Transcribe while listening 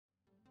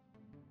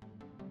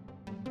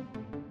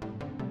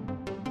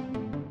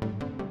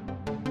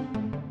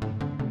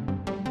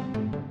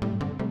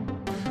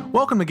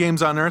Welcome to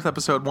Games on Earth,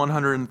 episode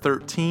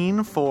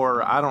 113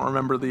 for, I don't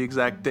remember the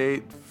exact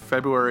date,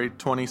 February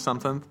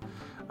 20-something.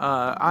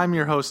 I'm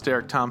your host,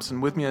 Derek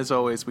Thompson. With me, as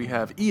always, we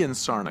have Ian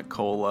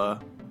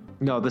Sarnicola.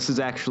 No, this is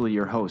actually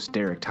your host,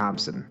 Derek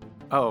Thompson.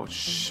 Oh,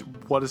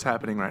 what is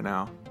happening right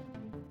now?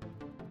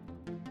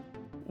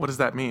 What does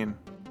that mean?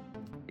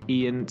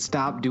 Ian,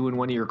 stop doing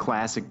one of your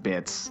classic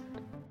bits.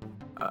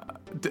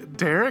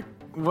 Derek?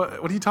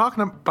 What are you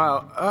talking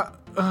about?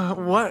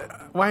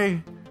 What?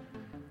 Why?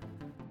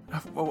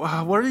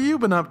 What have you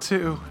been up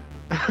to?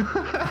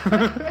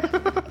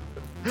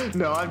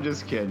 No, I'm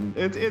just kidding.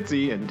 It's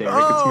Ian, Derek.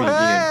 Oh, it's me,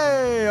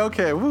 hey! Ian.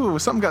 Okay, woo,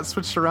 something got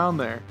switched around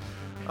there.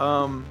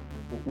 We'll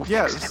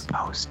yes. fix it in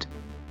post.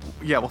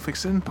 Yeah, we'll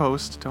fix it in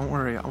post. Don't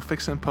worry, I'll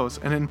fix it in post.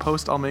 And in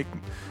post, I'll make,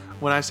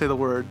 when I say the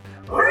word,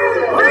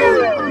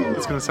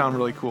 it's going to sound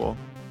really cool.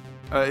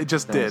 It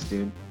just Thanks, did.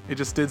 Dude. It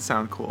just did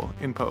sound cool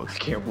in I post.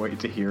 can't wait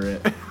to hear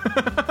it.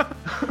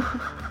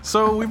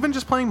 So we've been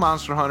just playing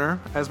Monster Hunter,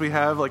 as we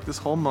have like this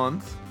whole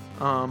month.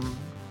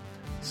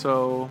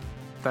 So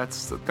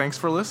that's thanks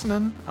for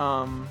listening.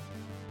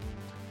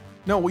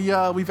 No,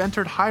 we've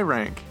entered high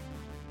rank,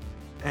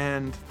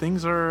 and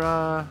things are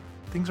a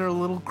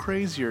little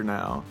crazier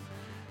now.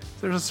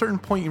 There's a certain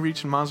point you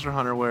reach in Monster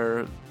Hunter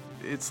where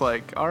it's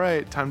like, all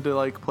right, time to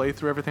like play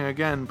through everything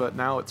again, but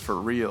now it's for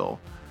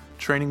real.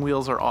 Training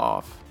wheels are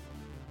off.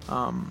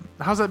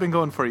 How's that been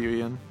going for you,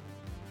 Ian?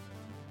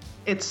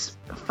 It's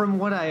from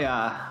what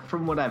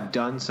I've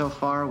done so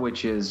far,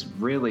 which is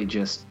really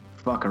just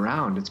fuck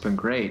around. It's been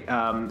great.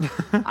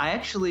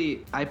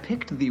 I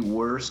picked the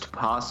worst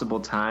possible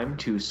time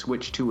to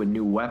switch to a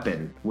new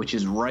weapon, which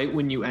is right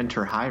when you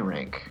enter high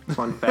rank.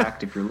 Fun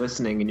fact, if you're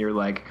listening and you're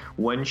like,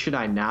 when should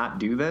I not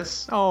do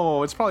this?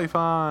 Oh, it's probably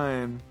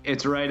fine.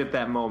 It's right at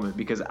that moment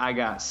because I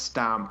got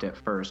stomped at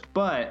first.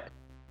 But,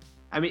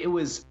 I mean, it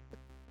was,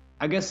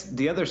 I guess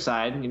the other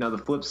side, the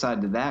flip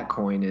side to that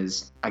coin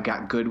is I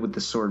got good with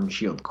the sword and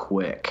shield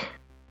quick.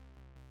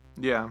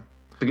 Yeah.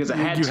 Because I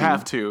had you to.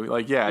 have to,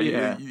 like, yeah.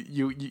 Yeah.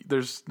 You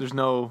there's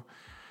no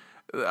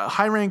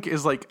high rank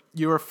is like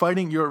you're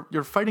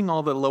fighting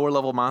all the lower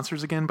level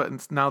monsters again,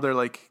 but now they're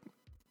like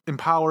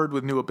empowered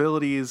with new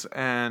abilities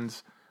and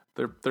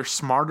they're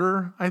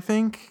smarter. I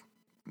think.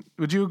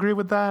 Would you agree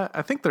with that?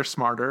 I think they're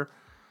smarter.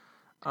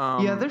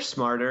 Yeah, they're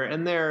smarter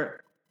and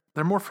they're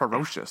more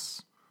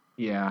ferocious.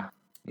 Yeah.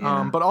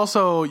 But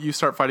also you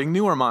start fighting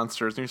newer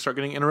monsters and you start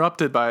getting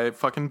interrupted by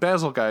fucking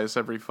Basil guys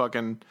every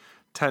fucking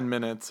 10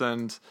 minutes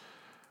and.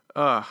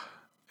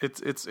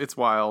 It's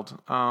wild.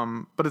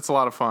 But it's a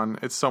lot of fun.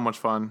 It's so much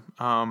fun.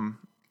 I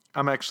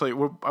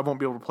won't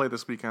be able to play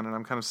this weekend and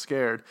I'm kind of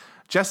scared.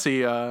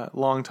 Jesse,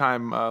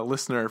 longtime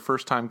listener,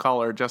 first time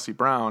caller, Jesse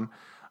Brown,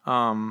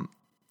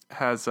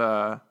 has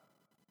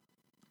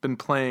been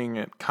playing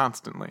it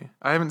constantly.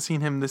 I haven't seen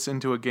him this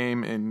into a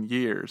game in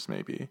years,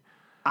 maybe.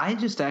 I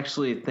just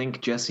actually think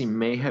Jesse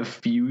may have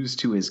fused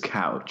to his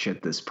couch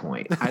at this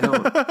point. I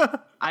don't.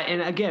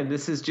 And again,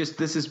 this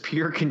is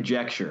pure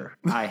conjecture.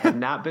 I have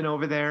not been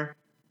over there.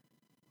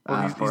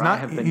 Well,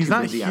 he's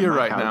not here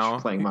right now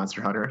playing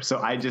Monster Hunter. So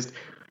I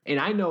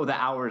know the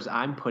hours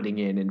I'm putting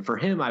in, and for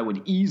him, I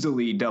would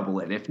easily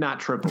double it, if not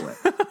triple it.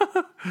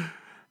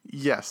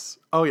 Yes.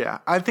 Oh yeah.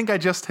 I think I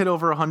just hit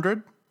over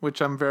 100,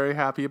 which I'm very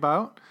happy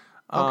about.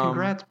 Oh,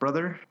 congrats,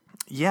 brother.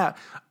 Yeah,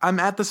 I'm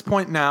at this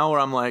point now where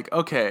I'm like,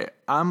 okay,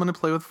 I'm gonna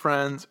play with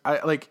friends.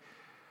 I've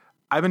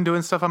been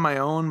doing stuff on my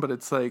own, but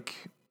it's like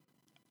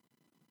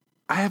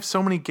I have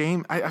so many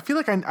games. I feel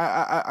like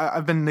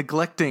I've been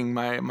neglecting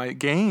my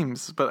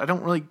games, but I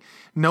don't really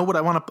know what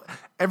I want to.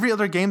 Every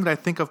other game that I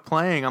think of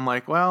playing, I'm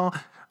like, well,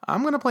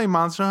 I'm gonna play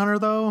Monster Hunter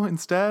though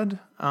instead.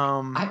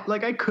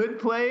 I could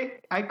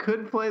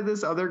play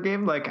this other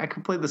game. Like I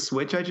could play the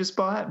Switch I just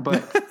bought,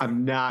 but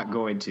I'm not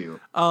going to.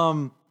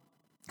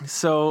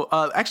 So,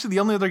 actually, the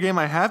only other game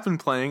I have been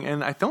playing,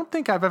 and I don't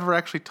think I've ever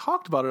actually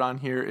talked about it on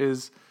here,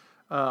 is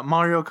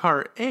Mario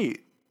Kart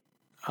 8.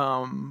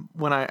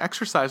 When I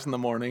exercise in the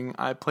morning,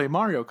 I play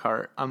Mario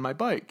Kart on my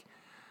bike.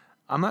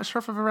 I'm not sure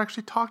if I've ever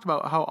actually talked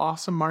about how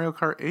awesome Mario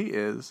Kart 8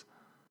 is.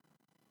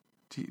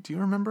 Do you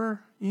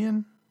remember,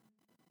 Ian?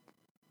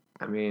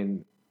 I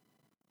mean,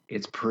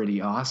 it's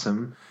pretty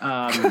awesome.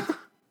 I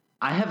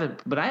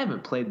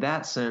haven't played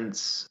that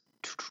since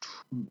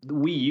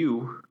Wii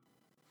U.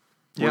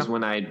 Was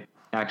when I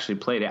actually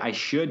played it. I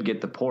should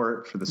get the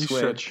port for the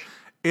Switch. Should.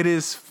 It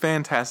is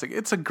fantastic.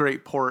 It's a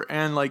great port,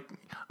 and like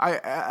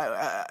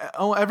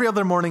every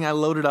other morning I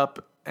load it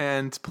up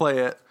and play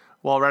it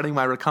while riding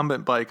my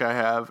recumbent bike I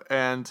have,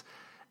 and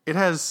it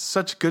has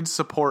such good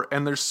support.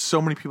 And there's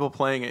so many people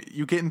playing it.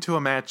 You get into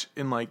a match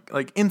in like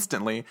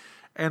instantly,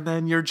 and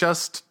then you're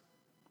just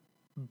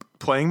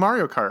playing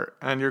Mario Kart,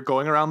 and you're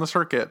going around the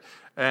circuit,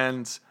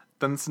 and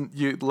then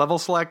you level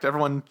select,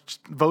 everyone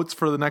votes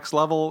for the next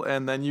level,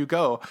 and then you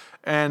go.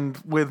 And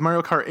with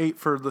Mario Kart 8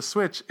 for the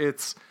Switch,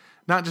 it's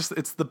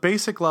the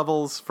basic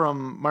levels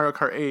from Mario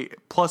Kart 8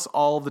 plus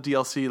all the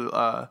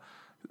DLC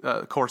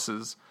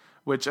courses,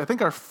 which I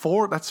think are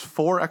 4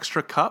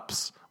 extra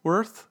cups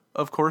worth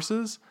of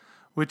courses,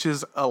 which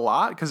is a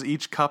lot because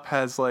each cup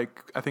has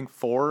like I think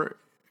 4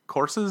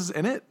 courses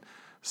in it.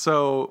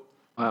 So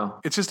Wow.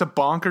 it's just a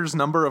bonkers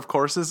number of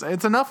courses.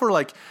 It's enough where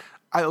like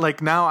I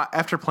like now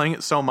after playing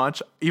it so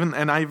much,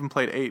 I even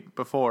played 8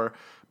 before,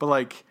 but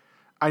like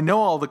I know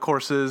all the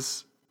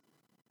courses,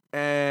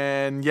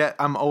 and yet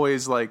I'm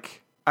always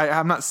like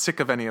I'm not sick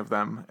of any of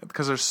them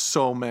because there's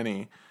so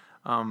many.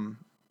 I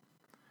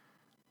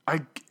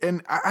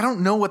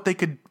don't know where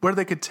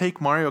they could take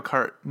Mario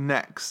Kart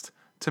next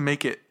to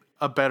make it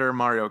a better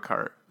Mario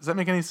Kart. Does that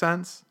make any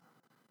sense?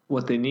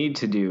 What they need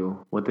to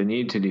do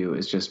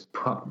is just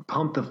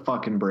pump the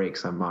fucking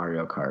brakes on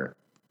Mario Kart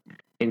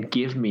and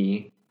give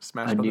me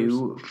Smash a Brothers?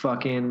 new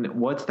fucking,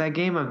 what's that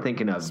game I'm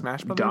thinking of?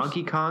 Smash Brothers?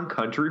 Donkey Kong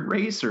Country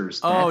Racers.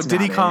 Oh, That's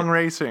Diddy not Kong it.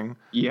 Racing.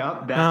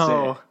 Yep, that's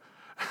No.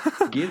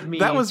 it. Give me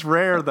That was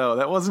rare though.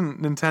 That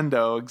wasn't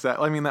Nintendo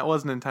exactly. I mean, that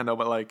was Nintendo,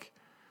 but like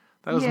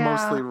that was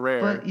mostly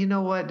rare. But you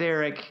know what,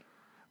 Derek?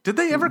 Did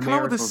they ever come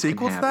out with a miracles can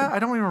sequel to happen. that? I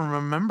don't even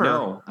remember.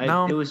 No,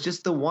 it was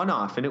just the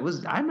one-off, and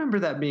I remember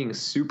that being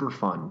super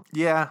fun.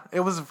 Yeah, it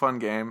was a fun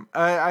game.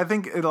 I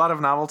think a lot of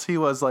novelty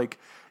was like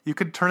you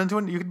could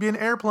you could be an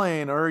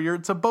airplane, or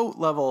it's a boat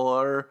level,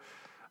 or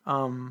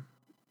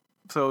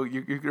so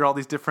you're all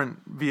these different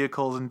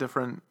vehicles and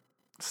different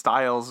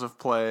styles of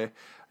play.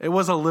 It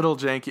was a little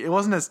janky. It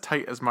wasn't as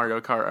tight as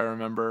Mario Kart, I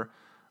remember.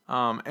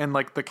 And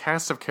like the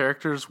cast of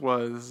characters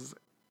was,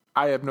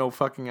 I have no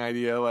fucking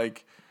idea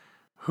like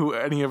who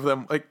any of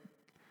them, like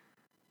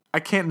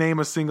I can't name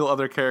a single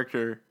other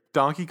character.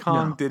 Donkey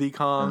Kong, No. Diddy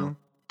Kong,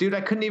 Dude,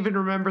 I couldn't even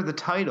remember the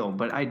title,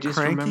 but I just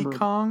Cranky remember.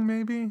 Kong,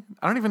 maybe?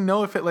 I don't even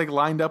know if it like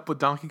lined up with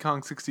Donkey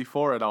Kong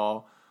 64 at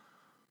all.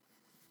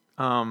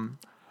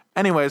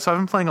 Anyway, so I've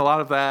been playing a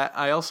lot of that.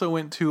 I also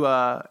went to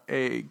a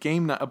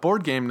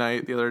board game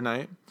night the other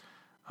night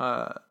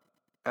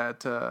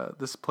at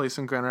this place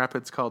in Grand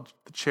Rapids called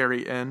the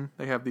Cherry Inn.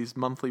 They have these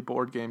monthly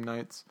board game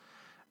nights,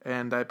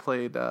 and I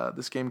played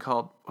this game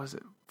called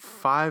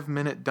 5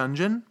 Minute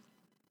Dungeon.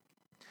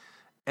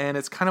 And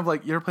it's kind of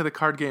like, you ever play the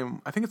card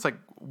game? I think it's like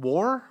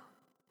War,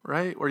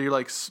 right? Where you're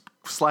like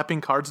slapping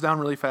cards down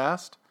really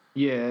fast.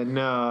 Yeah,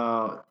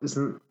 no,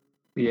 isn't.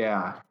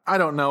 Yeah, I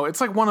don't know.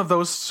 It's like one of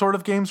those sort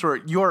of games where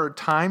you are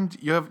timed.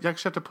 You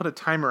actually have to put a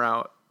timer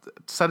out,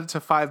 set it to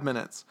 5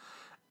 minutes,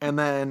 and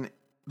then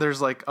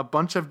there's like a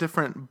bunch of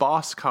different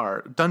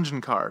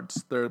dungeon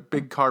cards. They're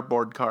big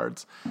cardboard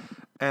cards,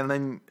 and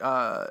then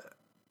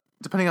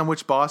depending on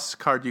which boss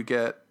card you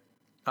get,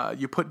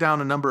 you put down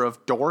a number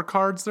of door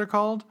cards. They're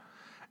called,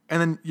 and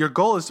then your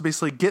goal is to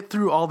basically get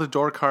through all the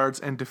door cards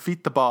and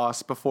defeat the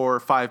boss before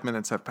 5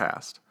 minutes have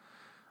passed.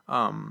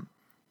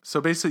 So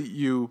basically,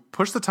 you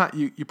push the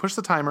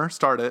timer,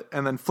 start it,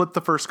 and then flip the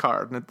first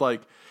card. And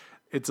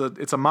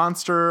it's a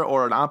monster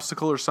or an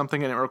obstacle or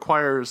something, and it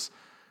requires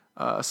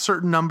a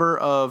certain number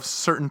of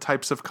certain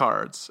types of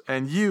cards.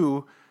 And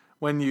you,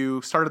 when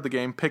you started the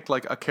game, picked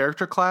like a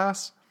character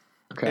class,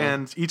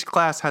 and each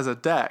class has a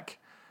deck.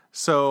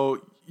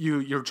 So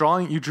you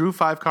drew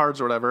 5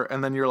 cards or whatever,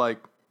 and then you're like,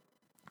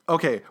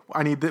 okay,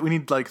 we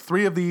need like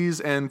 3 of these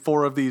and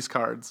 4 of these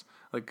cards,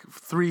 like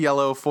 3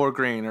 yellow, 4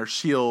 green, or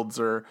shields,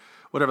 or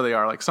whatever they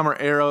are. Like some are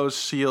arrows,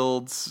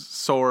 shields,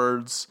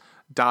 swords,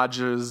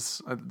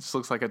 dodges. It just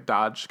looks like a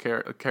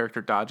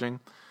character dodging.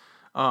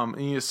 And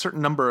you need a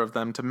certain number of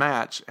them to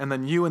match. And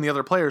then you and the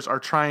other players are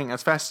trying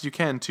as fast as you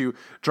can to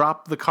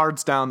drop the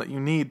cards down that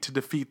you need to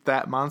defeat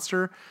that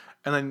monster.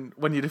 And then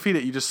when you defeat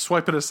it, you just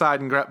swipe it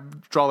aside and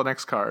draw the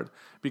next card,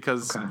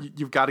 because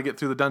you've got to get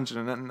through the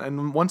dungeon.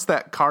 And once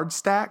that card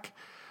stack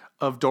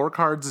of door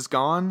cards is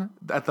gone,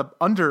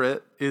 under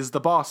it is the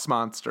boss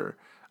monster.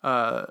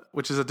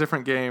 Which is a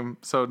different game.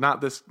 So not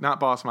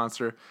boss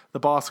monster, the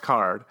boss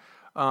card.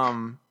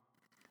 And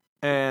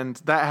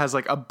that has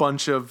like a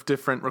bunch of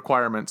different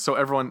requirements. So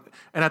and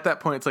at that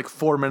point it's like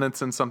 4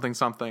 minutes and something.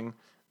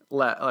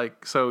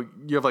 So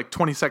you have like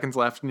 20 seconds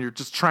left and you're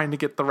just trying to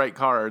get the right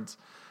cards.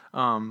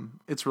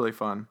 It's really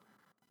fun.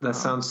 that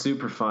sounds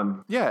super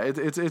fun. Yeah,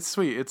 it's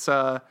sweet.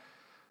 I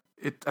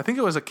think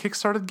it was a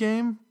Kickstarted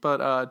game,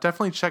 but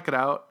definitely check it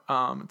out.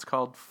 It's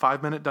called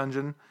 5 Minute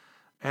Dungeon.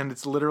 And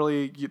it's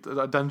literally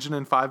a dungeon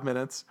in 5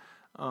 minutes.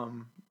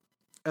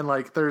 And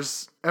like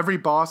there's every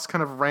boss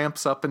kind of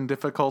ramps up in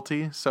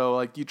difficulty. So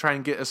like you try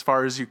and get as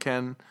far as you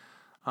can.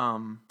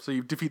 So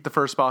you defeat the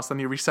first boss, then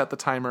you reset the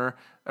timer.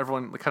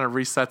 Everyone kind of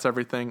resets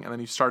everything, and then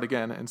you start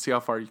again and see how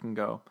far you can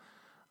go.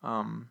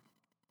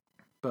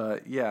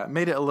 But yeah,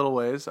 made it a little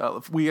ways.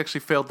 We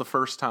actually failed the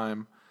first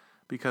time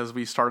because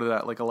we started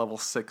at like a level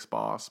 6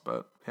 boss.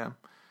 But yeah,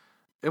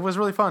 it was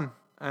really fun.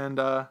 And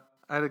I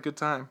had a good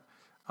time.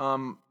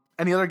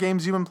 Any other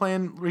games you've been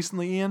playing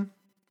recently, Ian?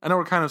 I know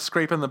we're kind of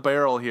scraping the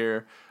barrel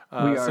here,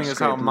 seeing as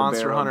how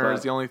Monster Hunter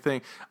is the only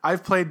thing.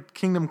 I've played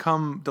Kingdom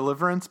Come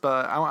Deliverance,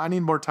 but I need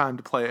more time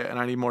to play it, and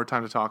I need more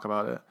time to talk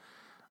about it.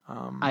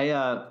 I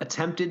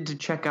attempted to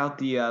check out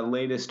the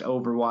latest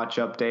Overwatch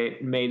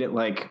update, made it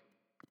like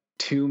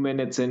 2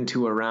 minutes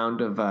into a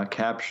round of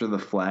Capture the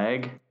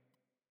Flag,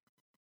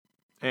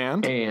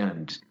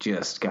 and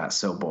just got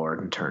so bored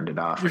and turned it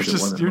off.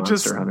 You're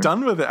just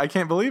done with it. I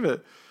can't believe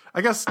it.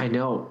 I guess I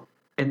know.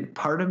 And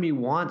part of me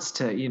wants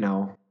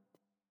to,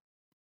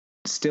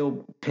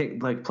 still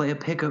play a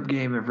pickup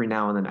game every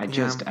now and then.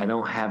 I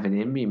don't have it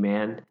in me,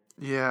 man.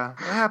 Yeah,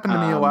 that happened to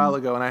me a while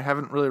ago, and I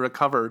haven't really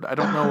recovered. I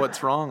don't know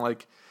what's wrong.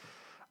 Like,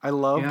 I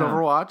loved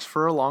Overwatch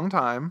for a long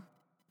time,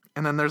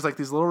 and then there's like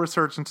these little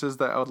resurgences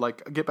that I would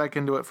like get back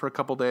into it for a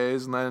couple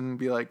days, and then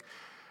be like,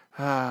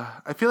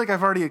 I feel like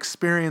I've already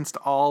experienced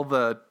all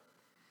the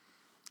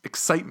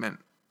excitement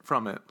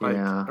from it,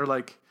 or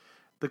like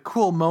the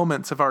cool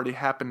moments have already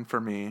happened for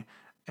me,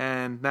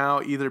 and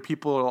now either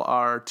people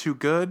are too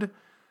good,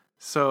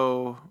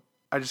 so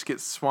I just get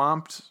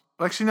swamped.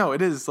 Actually, no,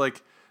 it is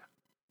like.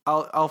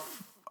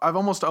 I've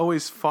almost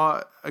always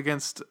fought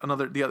against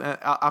the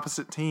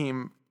opposite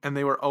team, and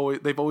they've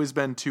always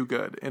been too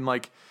good. In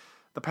like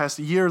the past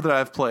year that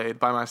I've played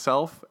by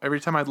myself, every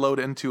time I'd load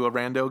into a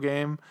rando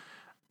game,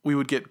 we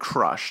would get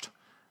crushed,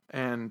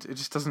 and it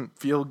just doesn't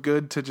feel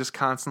good to just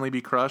constantly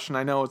be crushed. And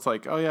I know it's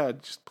like, oh yeah,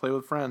 just play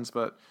with friends,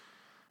 but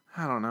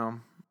I don't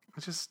know.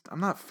 I'm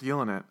not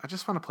feeling it. I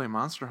just want to play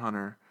Monster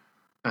Hunter.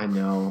 I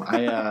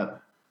know.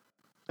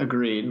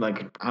 Agreed.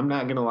 Like, I'm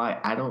not gonna lie,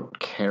 I don't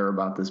care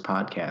about this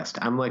podcast.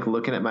 I'm like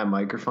looking at my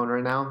microphone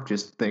right now,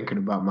 just thinking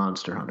about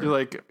Monster Hunter. You're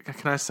like,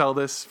 can I sell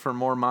this for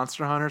more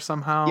Monster Hunter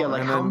somehow? Yeah,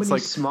 like how many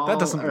that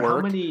doesn't work. How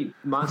many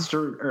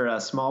monster or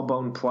small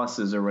bone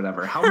pluses or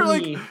whatever?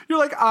 You're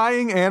like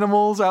eyeing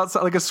animals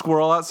outside, like a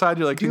squirrel outside.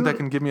 You're like, think that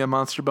can give me a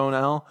Monster Bone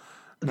L?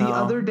 No, the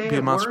other day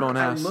at work,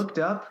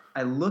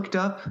 I looked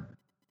up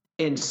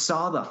and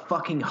saw the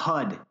fucking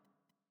HUD,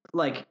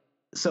 like.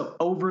 So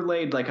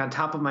overlaid, like on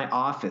top of my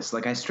office,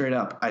 like I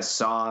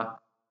saw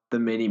the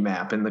mini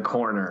map in the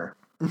corner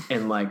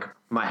and like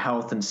my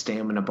health and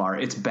stamina bar.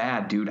 It's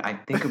bad, dude. I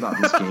think about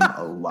this game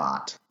a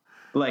lot,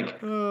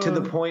 like to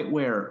the point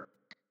where,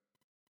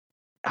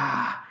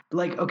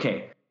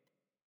 okay,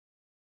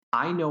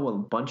 I know a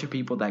bunch of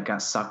people that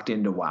got sucked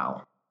into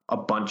WoW. A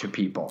bunch of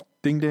people.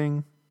 Ding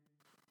ding.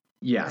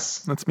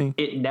 Yes, that's me.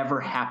 It never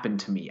happened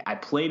to me. I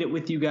played it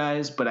with you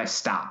guys, but I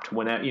stopped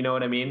when you know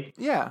what I mean?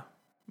 Yeah.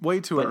 Way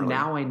too early. But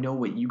now I know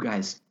what you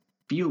guys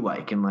feel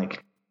like, and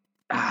like,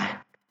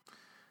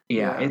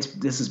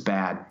 this is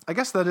bad. I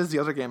guess that is the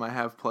other game I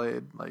have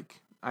played.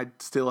 Like, I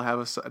still have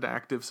an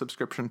active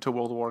subscription to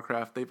World of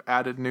Warcraft. They've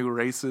added new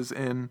races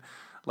in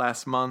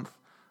last month,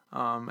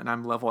 and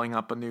I'm leveling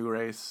up a new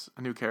race,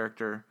 a new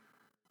character,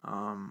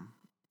 and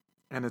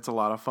it's a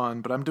lot of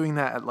fun. But I'm doing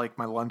that at like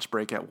my lunch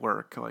break at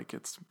work. Like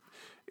it's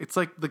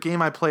like the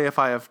game I play if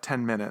I have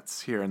 10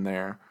 minutes here and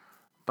there,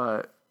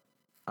 but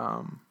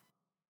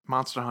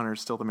Monster Hunter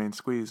is still the main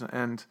squeeze,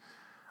 and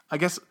I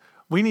guess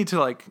we need to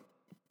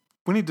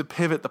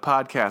pivot the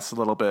podcast a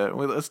little bit.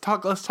 Let's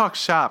talk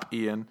shop,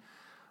 Ian.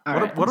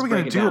 What are we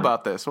going to do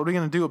about this? What are we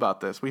going to do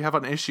about this? We have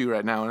an issue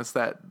right now, and it's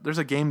that there's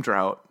a game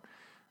drought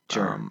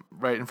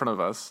right in front of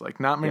us. Like,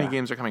 not many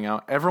games are coming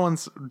out.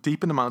 Everyone's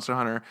deep into Monster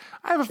Hunter.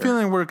 I have a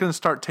feeling we're going to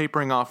start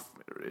tapering off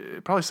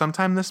probably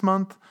sometime this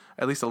month,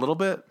 at least a little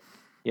bit.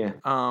 Yeah.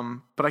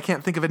 But I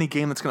can't think of any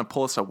game that's going to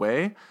pull us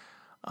away.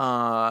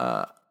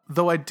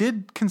 Though I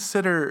did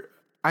consider,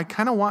 I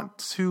kind of want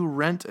to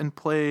rent and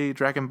play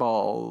Dragon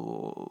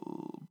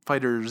Ball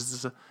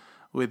Fighters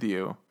with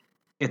you.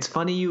 It's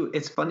funny you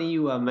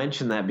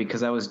mentioned that,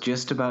 because I was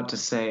just about to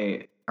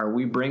say, are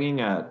we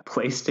bringing a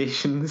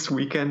PlayStation this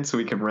weekend so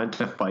we can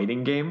rent a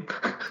fighting game?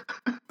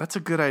 That's a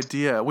good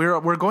idea.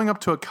 We're going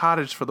up to a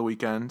cottage for the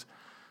weekend,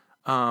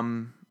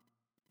 and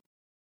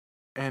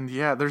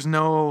yeah, there's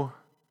no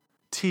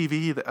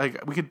TV that,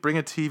 like, we could bring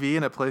a TV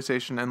and a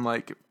PlayStation and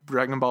like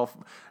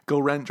go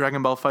rent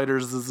Dragon Ball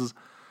Fighters.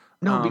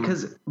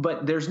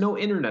 But there's no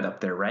internet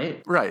up there,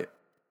 right? Right.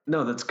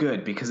 No, that's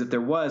good, because if there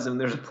was and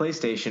there's a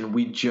PlayStation,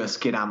 we just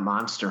get on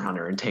Monster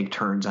Hunter and take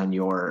turns on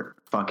your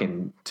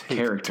fucking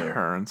character.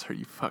 Turns? Are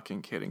you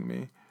fucking kidding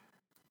me?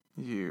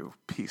 You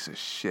piece of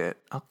shit!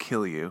 I'll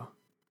kill you.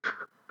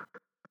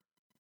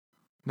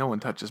 No one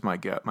touches my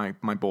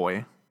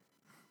boy.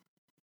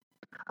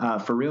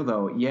 For real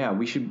though, yeah,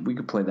 we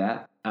could play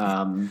that.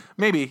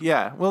 Maybe,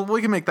 yeah. Well, we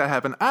can make that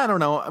happen. I don't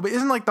know. But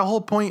isn't like the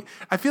whole point?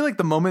 I feel like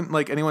the moment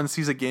like anyone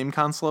sees a game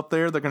console up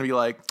there, they're gonna be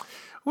like,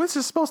 "What's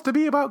this supposed to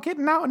be about?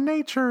 Getting out in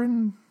nature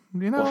and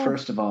Well,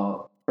 first of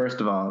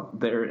all,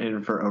 they're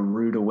in for a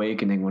rude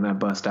awakening when I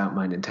bust out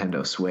my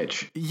Nintendo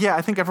Switch. Yeah,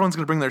 I think everyone's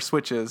gonna bring their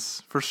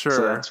Switches for sure.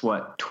 So that's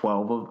what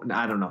 12 of.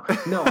 I don't know.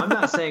 No, I'm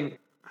not saying.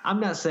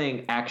 I'm not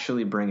saying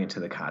actually bring it to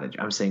the cottage.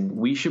 I'm saying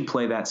we should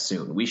play that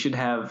soon. We should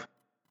have.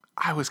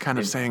 I was kind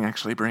of saying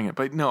actually bring it,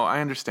 but no, I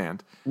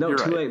understand. No, You're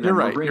too right. late. You're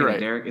right. Bring You're it, right,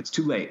 Derek. It's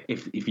too late.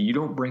 If you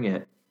don't bring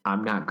it,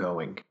 I'm not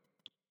going.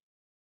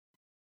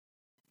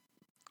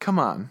 Come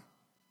on.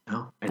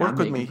 No, and work I'm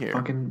with me making here.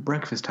 Fucking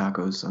breakfast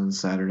tacos on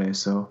Saturday.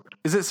 So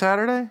is it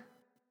Saturday?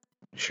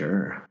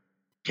 Sure.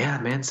 Yeah,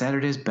 man.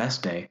 Saturday's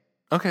best day.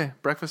 Okay,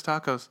 breakfast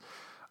tacos.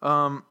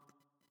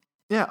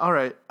 Yeah, all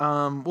right.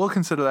 We'll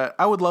consider that.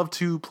 I would love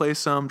to play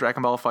some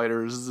Dragon Ball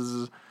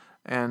Fighters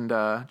and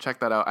check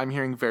that out. I'm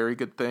hearing very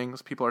good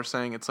things. People are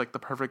saying it's like the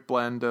perfect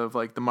blend of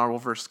like the Marvel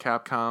vs.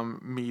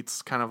 Capcom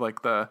meets kind of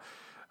like the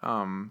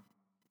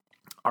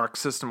Arc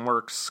System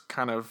Works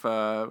kind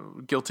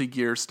of Guilty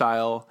Gear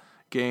style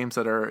games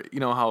that are, you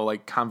know, how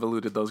like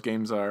convoluted those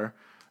games are.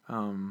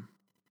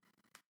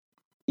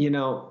 You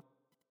know,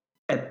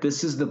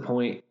 this is the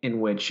point in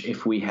which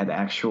if we had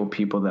actual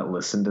people that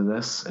listened to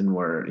this and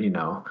were, you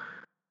know,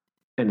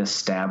 an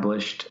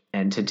established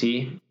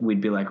entity,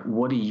 we'd be like,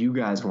 what do you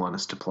guys want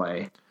us to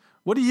play?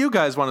 What do you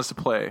guys want us to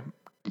play?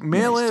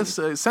 Mail us,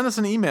 send us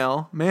an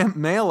email,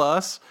 mail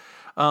us.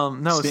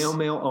 Snail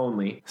mail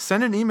only.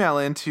 Send an email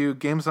into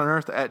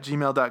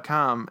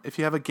gamesonearth@gmail.com if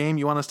you have a game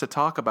you want us to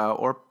talk about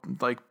or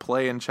like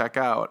play and check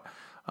out.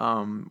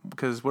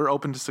 Because we're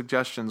open to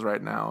suggestions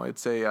right now.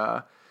 It's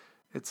a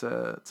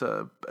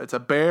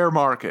bear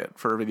market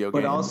for video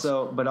games.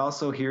 But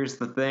also here's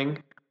the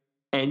thing.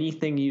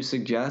 Anything you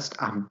suggest,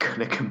 I'm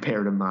gonna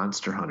compare to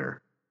Monster Hunter.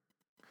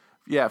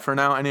 Yeah, for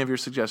now, any of your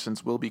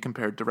suggestions will be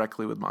compared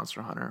directly with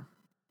Monster Hunter.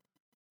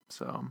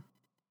 So,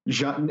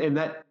 and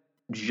that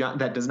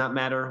does not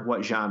matter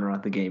what genre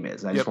the game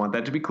is. I just want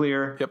that to be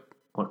clear. Yep.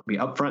 I want to be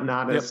upfront and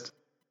honest.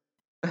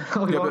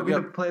 Oh, you want me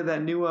to play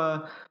that new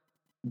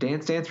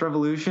Dance Dance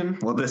Revolution?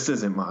 Well, this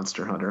isn't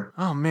Monster Hunter.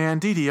 Oh man,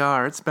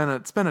 DDR. It's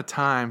been a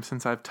time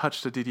since I've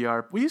touched a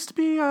DDR. We used to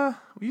be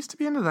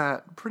into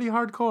that pretty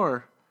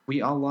hardcore.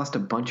 We all lost a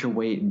bunch of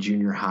weight in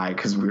junior high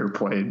because we were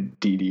playing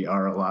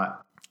DDR a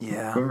lot.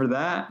 Yeah. Remember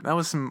that? That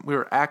was we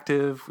were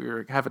active, we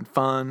were having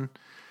fun,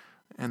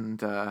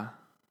 and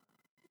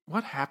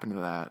what happened to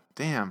that?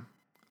 Damn.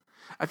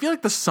 I feel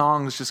like the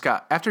songs just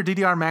got, after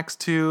DDR Max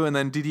 2 and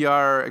then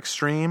DDR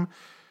Extreme,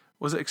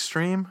 was it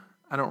Extreme?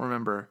 I don't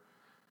remember.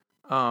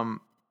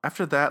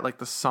 After that, like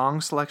the song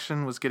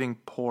selection was getting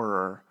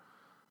poorer.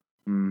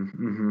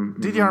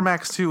 DDR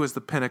Max 2 was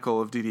the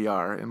pinnacle of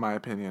DDR, in my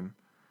opinion.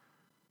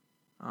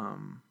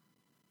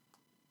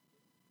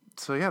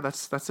 So yeah,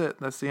 that's it.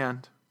 That's the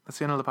end. That's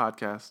the end of the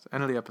podcast.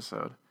 End of the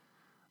episode.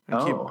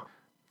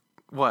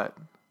 What?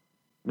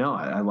 No,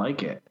 I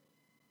like it.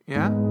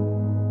 Yeah?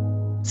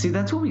 See,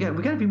 that's what we got.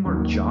 We got to be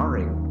more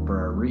jarring for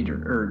our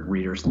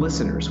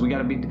listeners. We got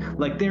to be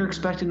like, they're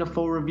expecting a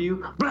full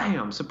review.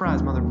 Blam!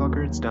 Surprise,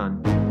 motherfucker! It's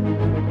done.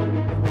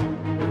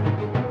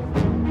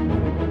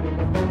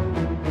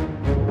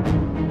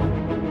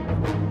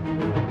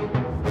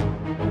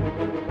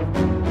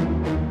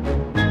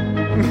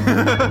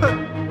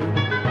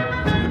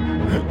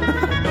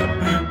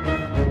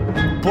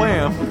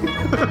 Blam!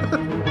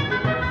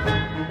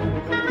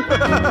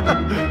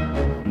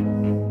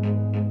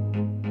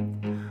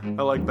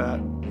 I like that.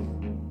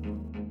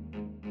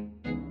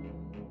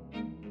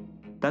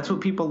 That's what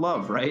people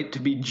love, right? To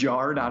be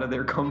jarred out of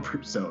their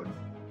comfort zone.